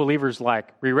first believers like?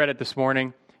 We read it this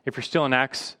morning. If you're still in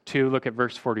Acts 2, look at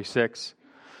verse 46.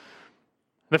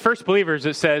 The first believers,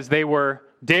 it says, they were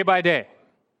day by day,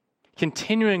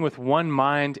 continuing with one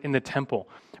mind in the temple,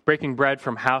 breaking bread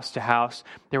from house to house.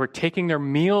 They were taking their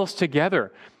meals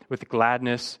together with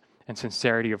gladness and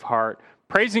sincerity of heart,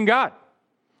 praising God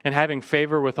and having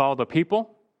favor with all the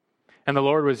people. And the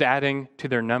Lord was adding to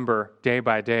their number day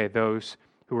by day those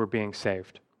who were being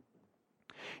saved.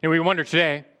 And we wonder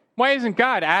today, why isn't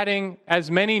God adding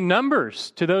as many numbers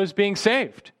to those being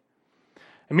saved?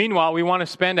 And meanwhile, we want to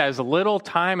spend as little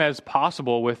time as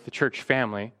possible with the church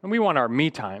family, and we want our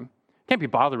me time. Can't be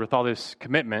bothered with all this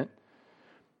commitment.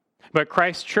 But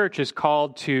Christ's church is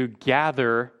called to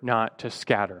gather, not to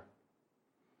scatter.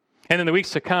 And in the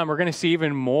weeks to come, we're going to see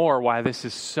even more why this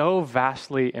is so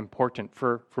vastly important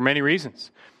for many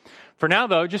reasons. For now,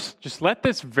 though, just let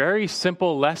this very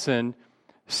simple lesson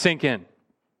sink in.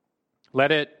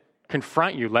 Let it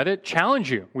confront you. Let it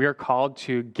challenge you. We are called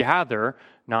to gather,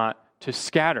 not to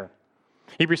scatter.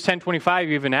 Hebrews 10:25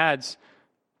 even adds,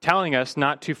 telling us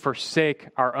not to forsake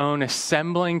our own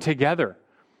assembling together,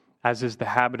 as is the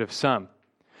habit of some.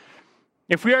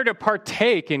 If we are to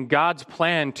partake in God's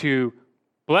plan to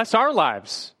bless our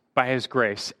lives by his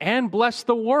grace and bless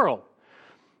the world,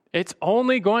 it's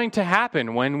only going to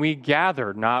happen when we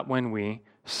gather, not when we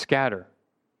scatter.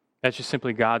 That's just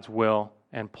simply God's will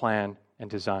and plan and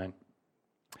design.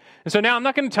 And so now I'm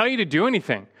not going to tell you to do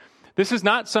anything. This is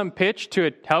not some pitch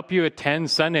to help you attend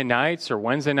Sunday nights or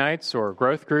Wednesday nights or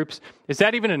growth groups. Is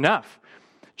that even enough?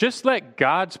 Just let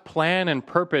God's plan and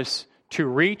purpose to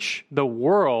reach the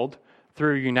world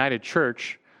through United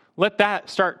Church, let that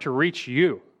start to reach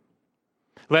you.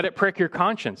 Let it prick your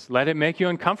conscience. Let it make you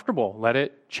uncomfortable. Let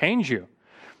it change you.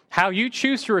 How you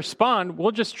choose to respond,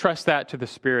 we'll just trust that to the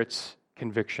Spirit's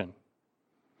conviction.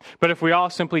 But if we all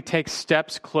simply take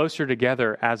steps closer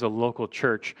together as a local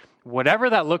church, whatever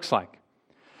that looks like,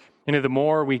 the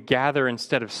more we gather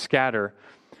instead of scatter,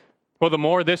 well, the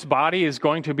more this body is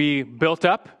going to be built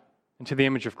up into the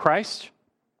image of Christ,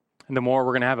 and the more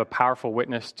we're going to have a powerful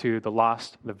witness to the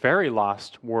lost, the very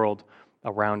lost world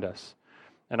around us.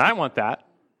 And I want that,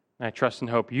 and I trust and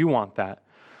hope you want that.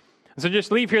 And so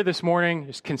just leave here this morning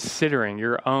just considering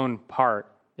your own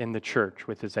part in the church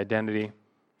with its identity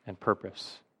and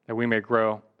purpose, that we may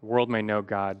grow, the world may know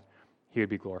God, he would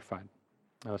be glorified.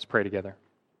 Now let's pray together.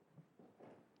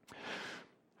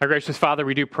 Our gracious Father,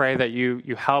 we do pray that you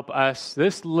help us,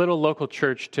 this little local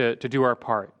church, to do our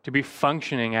part, to be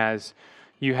functioning as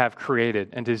you have created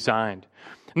and designed.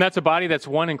 And that's a body that's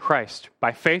one in Christ,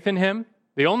 by faith in him,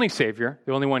 the only Savior,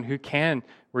 the only one who can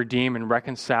redeem and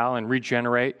reconcile and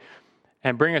regenerate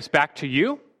and bring us back to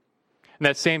you. And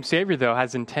that same Savior, though,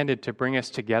 has intended to bring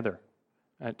us together,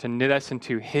 to knit us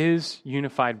into his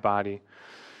unified body.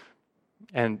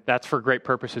 And that's for great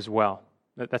purpose as well.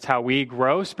 That's how we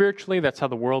grow spiritually. That's how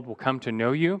the world will come to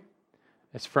know you.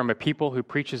 It's from a people who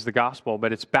preaches the gospel,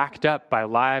 but it's backed up by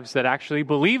lives that actually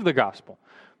believe the gospel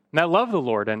and that love the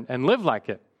Lord and live like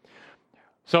it.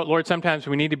 So, Lord, sometimes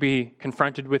we need to be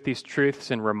confronted with these truths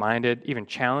and reminded, even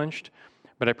challenged.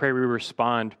 But I pray we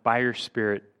respond by your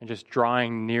Spirit and just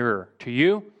drawing nearer to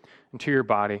you and to your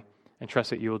body and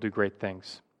trust that you will do great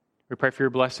things. We pray for your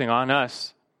blessing on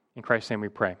us. In Christ's name we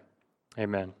pray.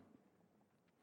 Amen.